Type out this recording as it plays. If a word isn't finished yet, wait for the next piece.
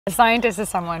A scientist is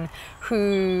someone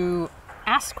who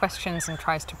asks questions and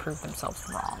tries to prove themselves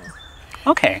wrong.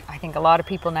 Okay. I think a lot of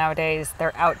people nowadays,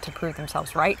 they're out to prove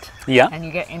themselves right. Yeah. And you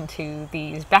get into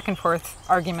these back and forth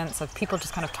arguments of people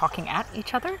just kind of talking at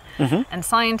each other. And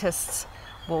scientists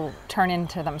will turn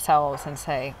into themselves and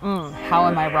say, how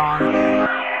am I wrong?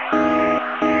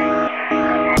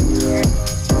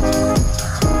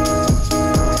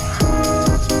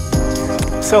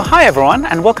 So hi everyone,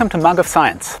 and welcome to Mug of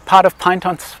Science, part of Pint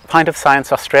of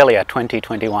Science Australia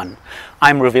 2021.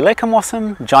 I'm Ruvi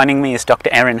Lekamwasam. Joining me is Dr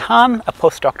Erin Hahn, a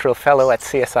postdoctoral fellow at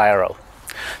CSIRO.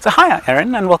 So hi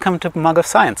Erin, and welcome to Mug of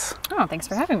Science. Oh, thanks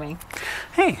for having me.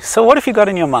 Hey, so what have you got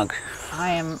in your mug? I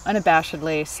am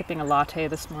unabashedly sipping a latte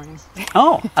this morning.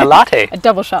 Oh, a latte. A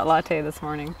double shot latte this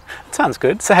morning. Sounds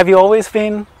good. So have you always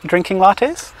been drinking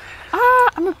lattes?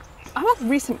 I'm a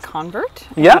recent convert,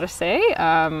 I Yeah. gotta say.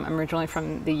 I'm originally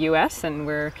from the US and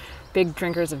we're big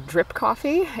drinkers of drip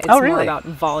coffee. It's Oh, really? more about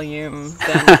volume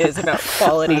than it is about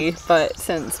quality. But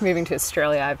since moving to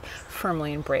Australia, I've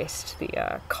firmly embraced the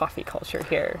coffee culture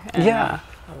here. And, Yeah.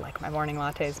 I like my morning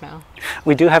lattes now.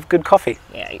 We do have good coffee.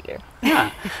 Yeah, you do.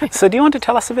 Yeah. So do you want to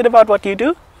tell us a bit about what you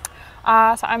do?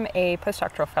 So I'm a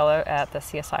postdoctoral fellow at the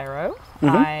CSIRO.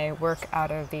 I work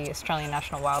out of the Australian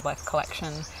National Wildlife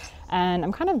Collection, and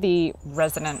I'm kind of the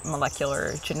resident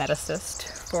molecular geneticist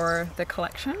for the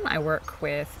collection. I work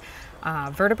with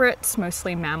vertebrates,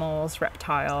 mostly mammals,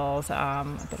 reptiles, a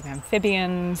bit of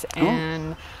amphibians,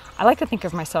 and I like to think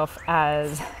of myself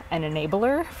as an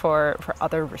enabler for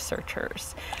other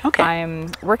researchers. Okay.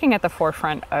 I'm working at the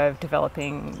forefront of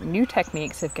developing new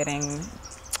techniques of getting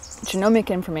genomic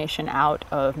information out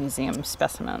of museum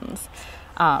specimens.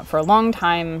 For a long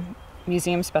time,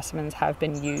 museum specimens have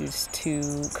been used to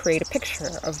create a picture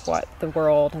of what the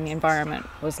world and the environment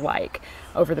was like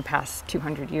over the past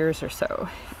 200 years or so.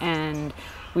 And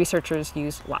researchers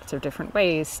use lots of different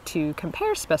ways to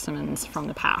compare specimens from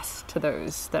the past to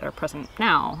those that are present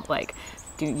now, like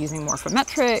using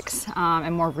morphometrics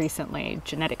and more recently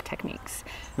genetic techniques.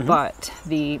 But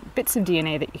the bits of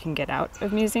DNA that you can get out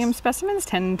of museum specimens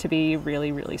tend to be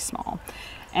really, really small.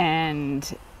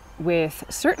 And with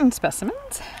certain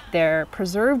specimens, they're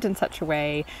preserved in such a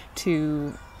way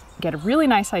to get a really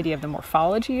nice idea of the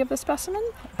morphology of the specimen,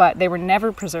 but they were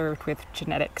never preserved with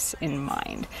genetics in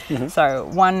mind. So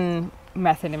one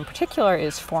method in particular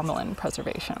is formalin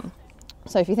preservation.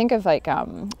 So if you think of like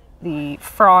the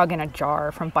frog in a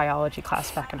jar from biology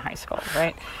class back in high school,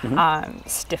 right?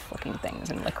 Stiff looking things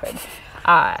in liquid.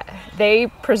 They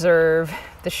preserve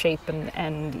the shape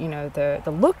and you know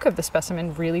the look of the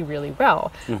specimen really, really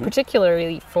well,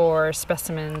 particularly for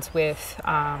specimens with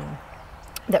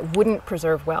that wouldn't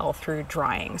preserve well through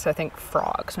drying. So I think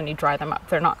frogs, when you dry them up,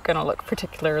 they're not going to look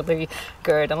particularly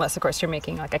good unless, of course, you're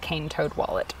making like a cane toad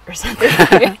wallet or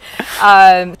something.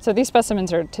 So these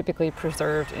specimens are typically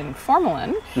preserved in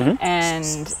formalin, and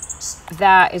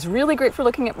that is really great for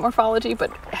looking at morphology, but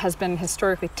has been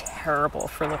historically terrible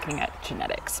for looking at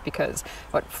genetics, because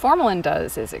what formalin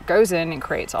does is it goes in and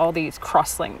creates all these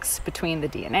cross-links between the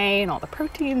DNA and all the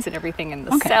proteins and everything in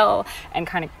the cell, and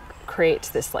kind of creates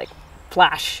this like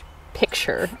flash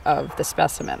picture of the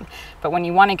specimen. But when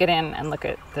you want to get in and look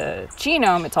at the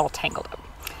genome, it's all tangled up.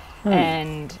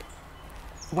 And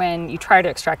when you try to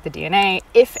extract the DNA,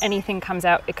 if anything comes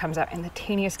out, it comes out in the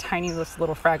teeniest, tiniest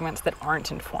little fragments that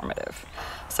aren't informative.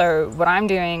 So what I'm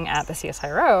doing at the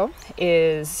CSIRO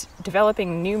is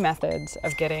developing new methods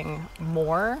of getting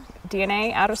more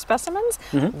DNA out of specimens,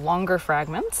 longer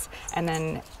fragments, and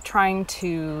then trying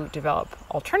to develop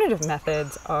alternative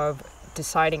methods of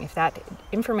deciding if that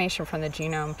information from the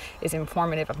genome is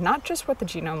informative of not just what the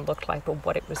genome looked like, but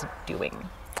what it was doing.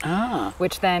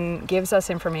 Which then gives us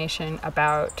information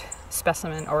about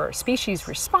specimen or species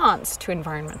response to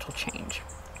environmental change.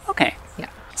 Okay. Yeah.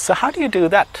 So how do you do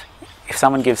that? If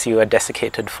someone gives you a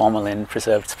desiccated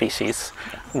formalin-preserved species,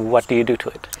 what do you do to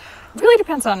it? It really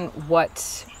depends on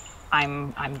what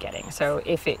I'm getting. So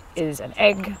if it is an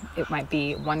egg, it might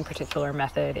be one particular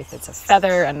method. If it's a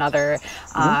feather, another.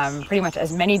 Pretty much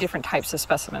as many different types of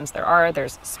specimens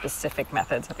there's specific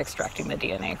methods of extracting the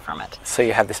DNA from it. So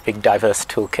you have this big diverse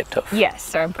toolkit of... Yes,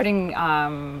 so I'm putting,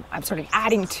 I'm sort of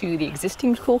adding to the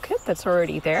existing toolkit that's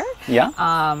already there. Yeah.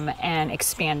 And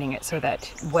expanding it so that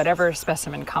whatever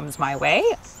specimen comes my way,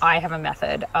 I have a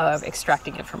method of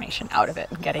extracting information out of it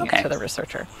and getting it to the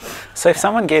researcher. So if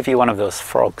someone gave you one of those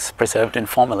frogs preserved in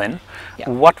formalin,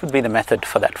 what would be the method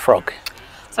for that frog?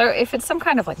 So if it's some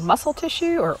kind of like muscle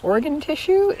tissue or organ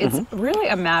tissue, it's really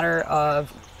a matter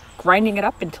of grinding it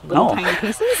up into little tiny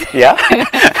pieces. Yeah.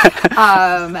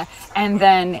 And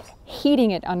then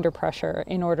heating it under pressure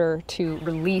in order to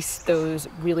release those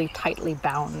really tightly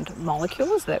bound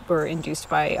molecules that were induced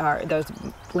by those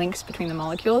links between the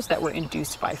molecules that were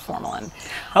induced by formalin.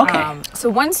 Okay. So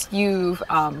once you've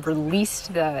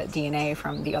released the DNA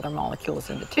from the other molecules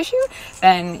in the tissue,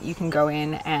 then you can go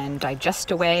in and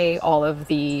digest away all of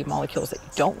the molecules that you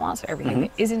don't want, so everything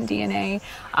that isn't DNA,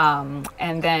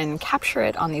 and then capture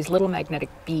it on these little magnetic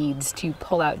beads to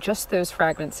pull out just those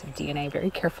fragments of DNA very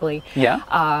carefully.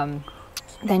 Yeah.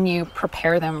 Then you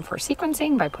prepare them for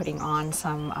sequencing by putting on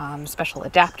some special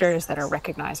adapters that are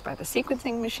recognized by the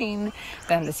sequencing machine.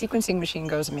 Then the sequencing machine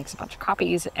goes and makes a bunch of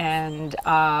copies and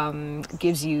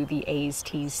gives you the A's,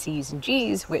 T's, C's, and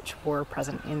G's, which were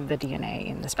present in the DNA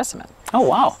in the specimen. Oh,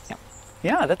 wow. Yep.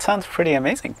 Yeah, that sounds pretty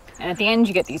amazing. And at the end,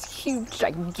 you get these huge,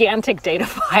 gigantic data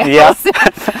files,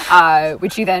 Yeah.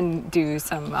 which you then do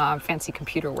some fancy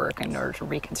computer work in order to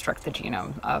reconstruct the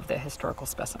genome of the historical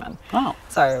specimen. Oh.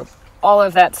 So all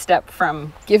of that step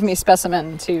from give me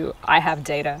specimen to I have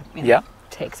data, Yeah.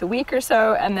 takes a week or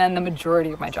so, and then the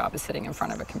majority of my job is sitting in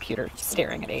front of a computer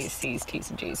staring at A's, C's, T's,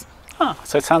 and G's. Oh,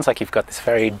 so it sounds like you've got this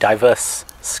very diverse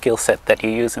skill set that you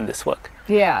use in this work.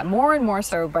 Yeah, more and more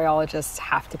so biologists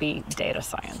have to be data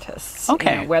scientists.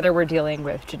 Okay. Whether we're dealing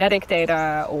with genetic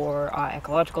data or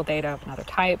ecological data of another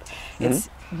type, it's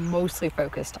mostly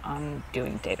focused on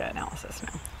doing data analysis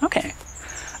now. Okay.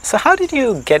 So how did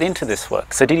you get into this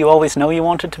work? So did you always know you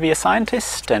wanted to be a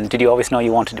scientist, and did you always know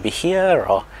you wanted to be here,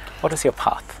 or what is your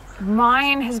path?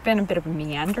 Mine has been a bit of a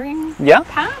meandering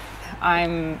path.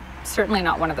 I'm certainly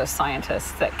not one of those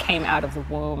scientists that came out of the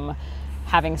womb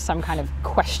having some kind of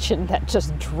question that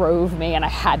just drove me and I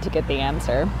had to get the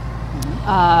answer.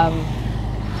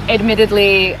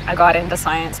 Admittedly, I got into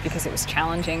science because it was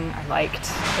challenging. I liked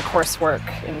the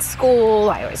coursework in school.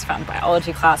 I always found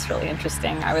biology class really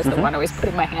interesting. I was the one always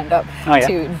putting my hand up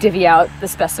to divvy out the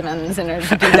specimens and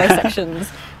to do dissections.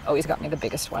 Always got me the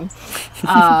biggest one.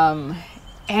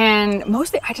 And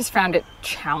mostly I just found it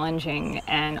challenging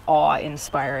and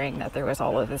awe-inspiring that there was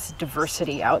all of this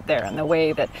diversity out there and the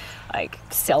way that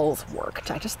cells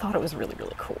worked. I just thought it was really,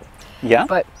 really cool. Yeah.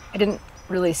 But I didn't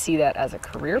really see that as a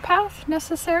career path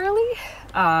necessarily.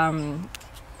 And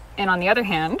on the other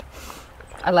hand,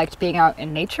 I liked being out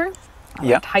in nature. I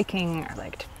liked hiking. I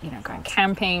liked, going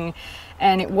camping.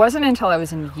 And it wasn't until I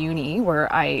was in uni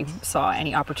where I saw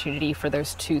any opportunity for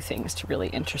those two things to really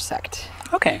intersect.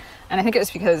 Okay. And I think it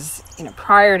was because,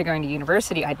 prior to going to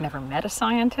university, I'd never met a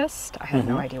scientist. I had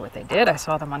no idea what they did. I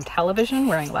saw them on television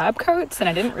wearing lab coats, and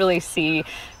I didn't really see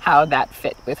how that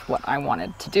fit with what I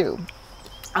wanted to do.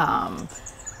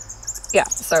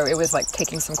 So it was like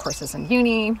taking some courses in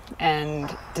uni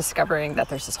and discovering that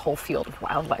there's this whole field of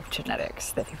wildlife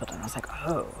genetics that people don't know. I was like,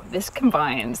 oh, this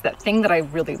combines that thing that I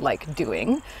really like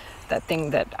doing, that thing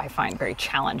that I find very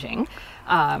challenging,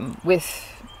 with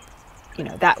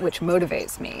that which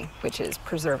motivates me, which is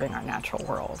preserving our natural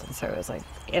world. And so it was like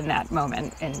in that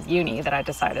moment in uni that I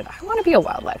decided I want to be a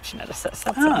wildlife geneticist.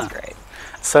 That sounds great.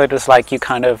 So it was like you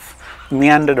kind of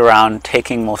meandered around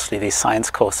taking mostly these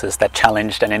science courses that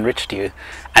challenged and enriched you,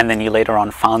 and then you later on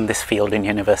found this field in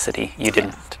university. You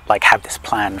didn't have this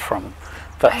plan from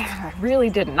birth. I really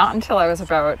didn't. Not until I was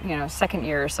about second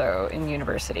year or so in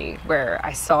university where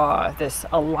I saw this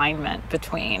alignment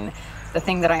between the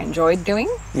thing that I enjoyed doing,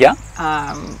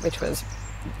 which was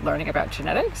learning about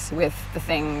genetics, with the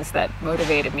things that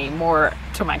motivated me more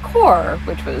to my core,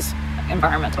 which was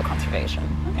environmental conservation.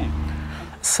 Okay.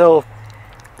 So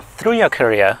through your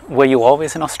career, were you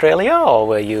always in Australia or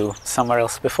were you somewhere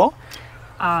else before?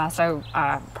 So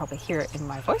probably hear it in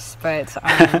my voice, but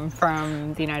I'm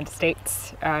from the United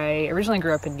States. I originally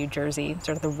grew up in New Jersey,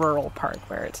 sort of the rural part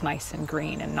where it's nice and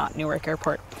green and not Newark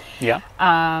Airport. Yeah.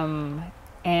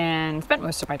 And spent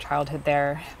most of my childhood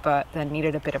there, but then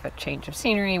needed a bit of a change of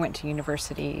scenery, went to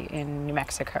university in New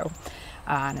Mexico.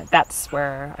 And that's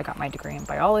where I got my degree in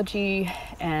biology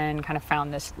and kind of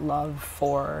found this love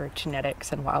for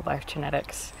genetics and wildlife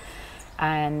genetics.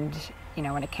 And,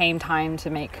 when it came time to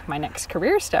make my next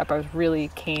career step, I was really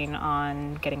keen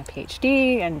on getting a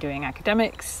PhD and doing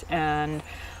academics. And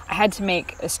I had to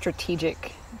make a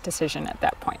strategic decision at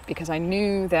that point because I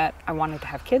knew that I wanted to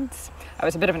have kids. I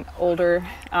was a bit of an older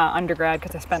undergrad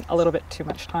because I spent a little bit too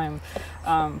much time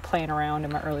playing around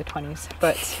in my early 20s,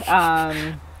 but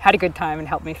had a good time and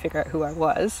helped me figure out who I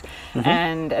was.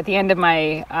 And at the end of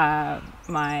my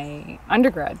my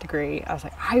undergrad degree, I was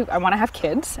like, I want to have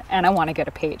kids and I want to get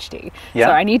a PhD. So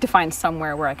I need to find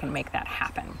somewhere where I can make that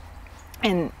happen.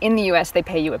 And in the US, they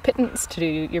pay you a pittance to do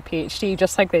your PhD,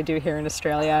 just like they do here in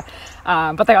Australia.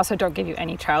 But they also don't give you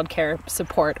any childcare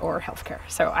support or healthcare.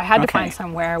 So I had to find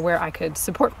somewhere where I could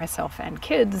support myself and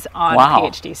kids on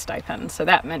PhD stipend. So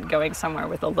that meant going somewhere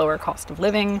with a lower cost of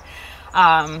living.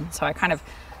 So I kind of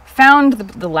found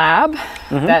the lab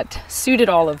that suited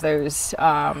all of those,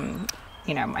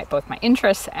 you know, both my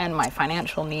interests and my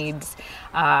financial needs,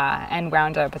 and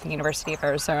wound up at the University of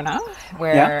Arizona,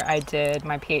 where I did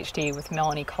my PhD with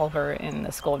Melanie Culver in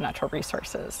the School of Natural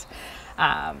Resources.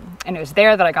 And it was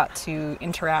there that I got to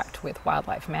interact with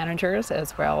wildlife managers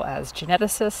as well as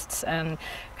geneticists, and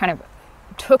kind of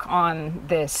took on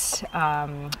this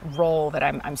role that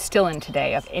I'm still in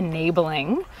today of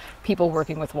enabling people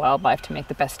working with wildlife to make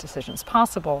the best decisions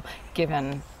possible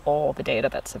given all the data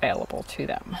that's available to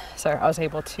them. So I was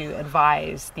able to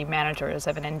advise the managers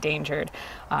of an endangered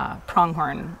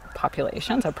pronghorn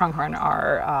population. So pronghorn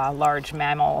are large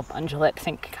mammal ungulate,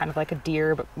 think kind of like a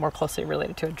deer, but more closely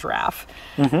related to a giraffe.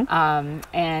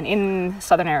 And in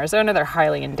southern Arizona, they're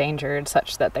highly endangered,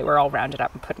 such that they were all rounded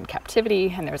up and put in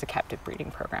captivity, and there was a captive breeding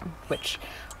program, which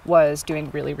was doing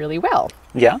really, really well.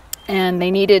 Yeah. And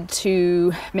they needed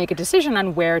to make a decision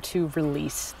on where to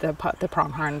release the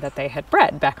pronghorn that they had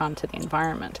bred back onto the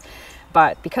environment.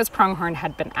 But because pronghorn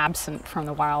had been absent from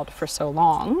the wild for so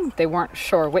long, they weren't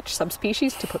sure which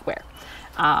subspecies to put where.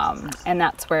 And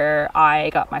that's where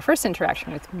I got my first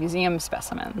interaction with museum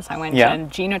specimens. I went and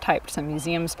genotyped some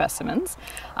museum specimens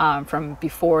from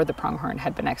before the pronghorn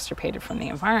had been extirpated from the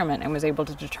environment, and was able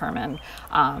to determine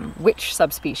which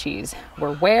subspecies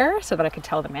were where, so that I could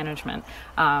tell the management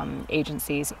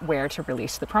agencies where to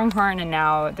release the pronghorn. And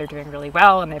now they're doing really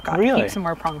well, and they've got heaps of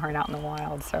more pronghorn out in the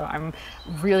wild. So I'm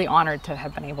really honored to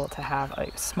have been able to have a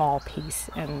small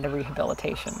piece in the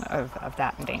rehabilitation of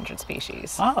that endangered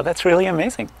species. Oh, that's really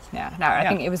amazing. Yeah, no, I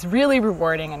think it was really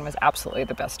rewarding and was absolutely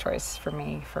the best choice for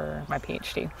me for my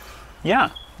PhD. Yeah.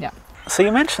 Yeah. So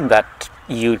you mentioned that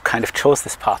you kind of chose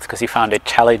this path because you found it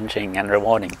challenging and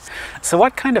rewarding. So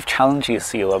what kind of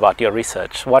challenges you about your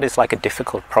research? What is like a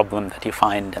difficult problem that you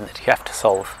find and that you have to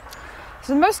solve?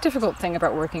 So the most difficult thing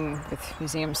about working with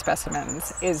museum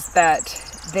specimens is that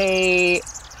they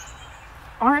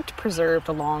aren't preserved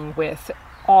along with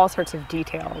all sorts of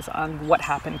details on what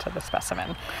happened to the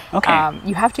specimen. Okay.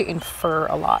 You have to infer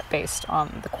a lot based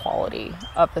on the quality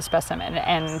of the specimen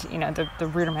and, you know, the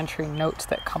rudimentary notes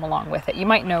that come along with it. You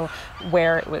might know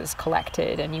where it was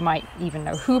collected, and you might even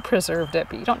know who preserved it,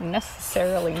 but you don't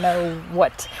necessarily know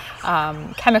what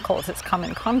chemicals it's come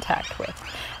in contact with.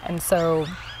 And so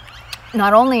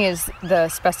not only is the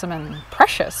specimen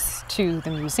precious to the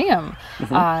museum,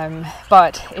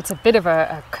 but it's a bit of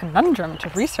a conundrum to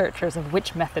researchers of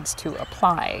which methods to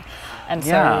apply. And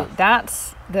so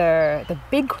that's the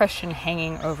big question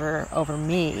hanging over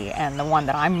me, and the one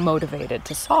that I'm motivated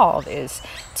to solve, is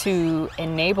to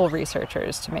enable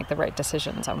researchers to make the right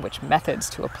decisions on which methods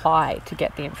to apply to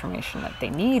get the information that they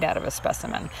need out of a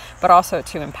specimen, but also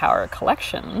to empower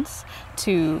collections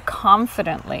to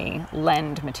confidently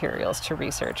lend materials to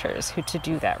researchers to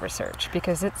do that research,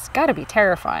 because it's got to be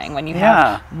terrifying when you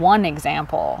have one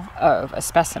example of a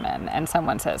specimen and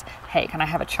someone says, hey, can I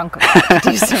have a chunk of that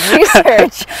to do some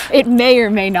research? It may or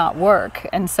may not work.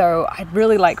 And so I'd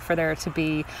really like for there to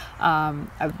be a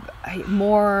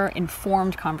more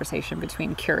informed conversation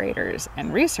between curators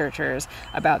and researchers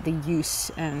about the use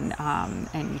and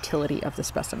utility of the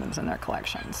specimens in their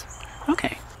collections.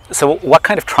 Okay. So what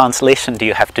kind of translation do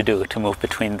you have to do to move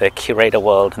between the curator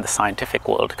world and the scientific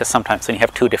world? Because sometimes when you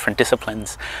have two different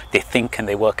disciplines, they think and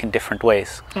they work in different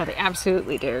ways. Yeah, they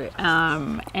absolutely do.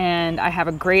 And I have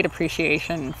a great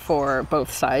appreciation for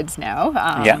both sides now.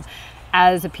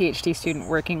 As a PhD student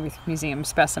working with museum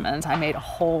specimens, I made a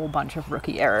whole bunch of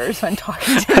rookie errors when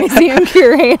talking to museum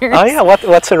curators. Oh yeah,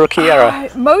 what's a rookie error?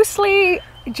 Mostly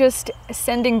just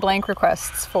sending blank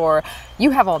requests for, you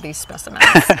have all these specimens,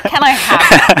 can I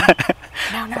have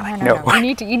them? No.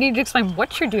 You need to explain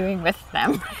what you're doing with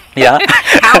them. Yeah.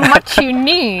 How much you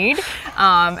need.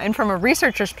 And from a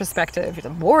researcher's perspective,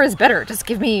 more is better. Just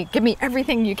give me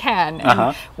everything you can.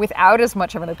 And without as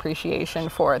much of an appreciation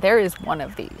for, there is one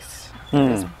of these.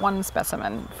 There's one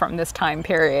specimen from this time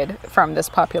period, from this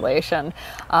population,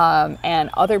 and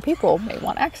other people may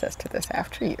want access to this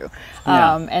after you.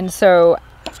 And so,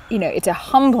 you know, it's a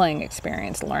humbling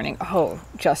experience learning,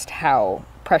 just how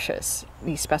precious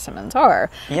these specimens are,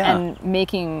 and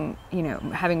making, you know,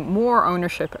 having more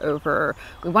ownership over,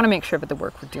 we want to make sure that the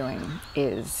work we're doing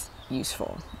is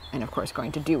useful and, of course,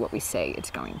 going to do what we say it's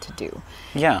going to do.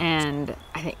 And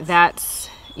I think that's,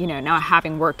 you know, now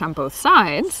having worked on both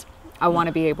sides, I want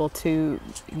to be able to,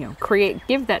 you know,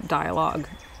 give that dialogue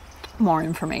more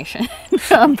information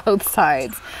on both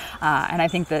sides. And I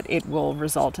think that it will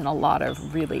result in a lot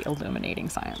of really illuminating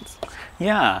science.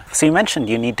 Yeah, so you mentioned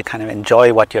you need to kind of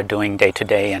enjoy what you're doing day to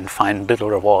day and find little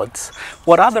rewards.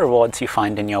 What are the rewards you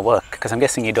find in your work? Because I'm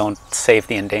guessing you don't save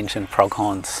the endangered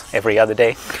pronghorns every other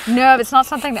day. No, it's not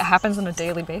something that happens on a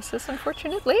daily basis,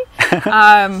 unfortunately.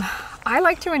 I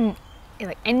like to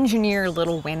engineer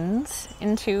little wins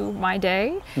into my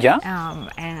day. Yeah.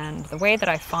 And the way that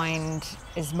I find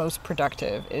is most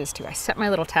productive is I set my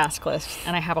little task list,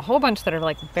 and I have a whole bunch that are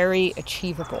like very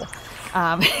achievable,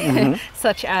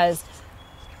 such as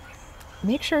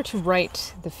make sure to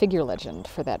write the figure legend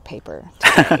for that paper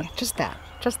today.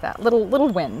 just that little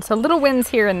win. So little wins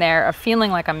here and there of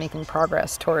feeling like I'm making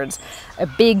progress towards a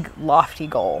big lofty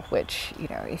goal, which, you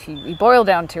know, if you boil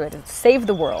down to it, it's save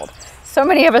the world. So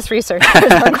many of us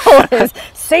researchers, our goal is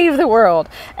save the world,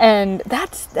 and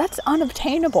that's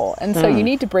unobtainable. And so you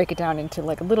need to break it down into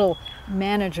like little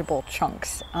manageable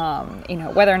chunks. You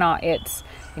know, whether or not it's,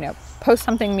 you know, post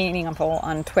something meaningful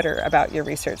on Twitter about your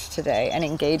research today and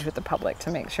engage with the public to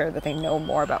make sure that they know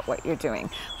more about what you're doing.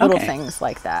 Little things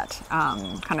like that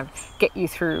kind of get you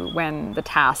through when the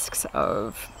tasks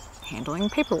of handling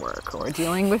paperwork or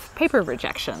dealing with paper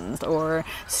rejections or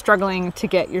struggling to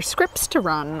get your scripts to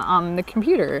run on the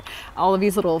computer. All of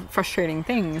these little frustrating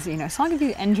things, you know, as long as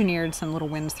you engineered some little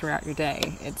wins throughout your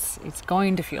day, it's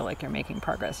going to feel like you're making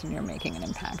progress and you're making an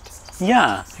impact.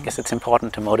 Yeah, I guess it's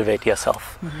important to motivate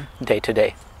yourself day to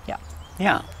day. Yeah.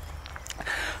 Yeah.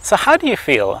 So how do you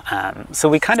feel? So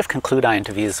we kind of conclude our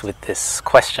interviews with this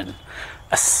question.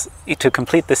 To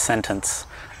complete this sentence,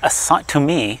 to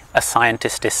me, a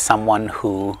scientist is someone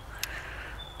who...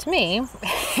 To me,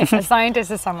 a scientist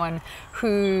is someone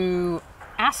who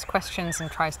asks questions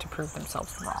and tries to prove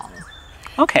themselves wrong.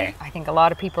 Okay. I think a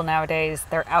lot of people nowadays,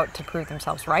 they're out to prove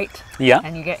themselves right. Yeah.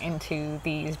 And you get into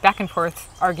these back and forth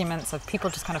arguments of people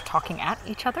just kind of talking at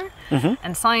each other.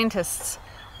 And scientists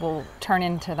will turn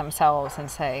into themselves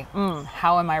and say,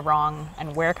 how am I wrong?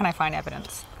 And where can I find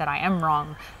evidence that I am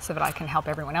wrong so that I can help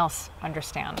everyone else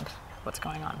understand what's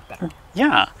going on better?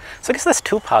 Yeah. So I guess there's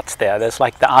two parts there. There's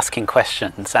like the asking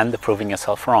questions and the proving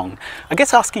yourself wrong. I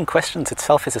guess asking questions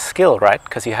itself is a skill, right?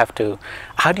 Because you have to,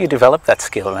 how do you develop that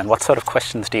skill, and what sort of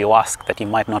questions do you ask that you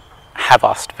might not have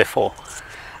asked before?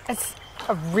 It's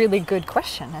a really good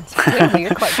question. It's clearly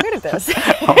you're quite good at this.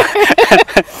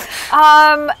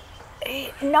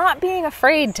 Not being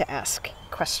afraid to ask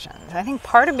questions. I think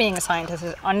part of being a scientist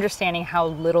is understanding how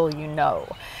little you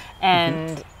know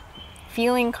and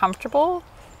feeling comfortable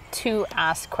to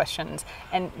ask questions,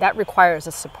 and that requires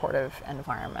a supportive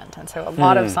environment. And so a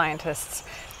lot of scientists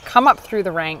come up through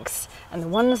the ranks, and the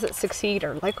ones that succeed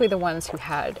are likely the ones who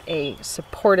had a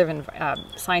supportive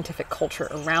scientific culture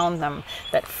around them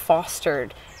that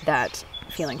fostered that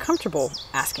feeling comfortable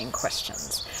asking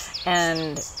questions.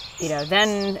 And, you know,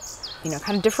 then, you know,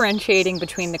 kind of differentiating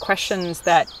between the questions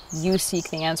that you seek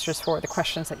the answers for, the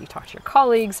questions that you talk to your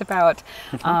colleagues about,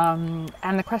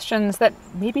 and the questions that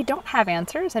maybe don't have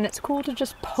answers, and it's cool to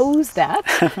just pose that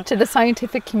to the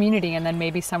scientific community, and then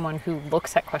maybe someone who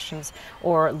looks at questions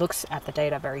or looks at the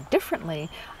data very differently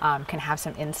can have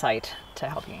some insight to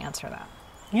help you answer that.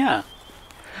 Yeah.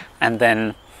 And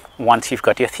then once you've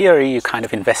got your theory, you kind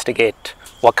of investigate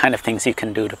what kind of things you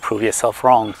can do to prove yourself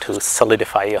wrong, to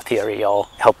solidify your theory or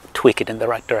help tweak it in the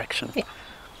right direction. Yeah.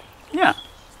 Yeah.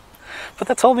 But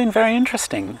that's all been very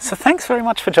interesting. So thanks very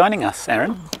much for joining us,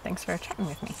 Erin. Thanks for chatting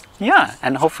with me. Yeah,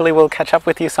 and hopefully we'll catch up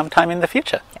with you sometime in the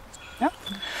future. Yeah.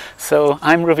 So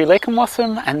I'm Ruvi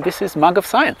Lakamwasam, and this is Mug of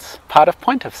Science, part of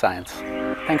Point of Science.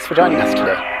 Thanks for joining us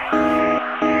today.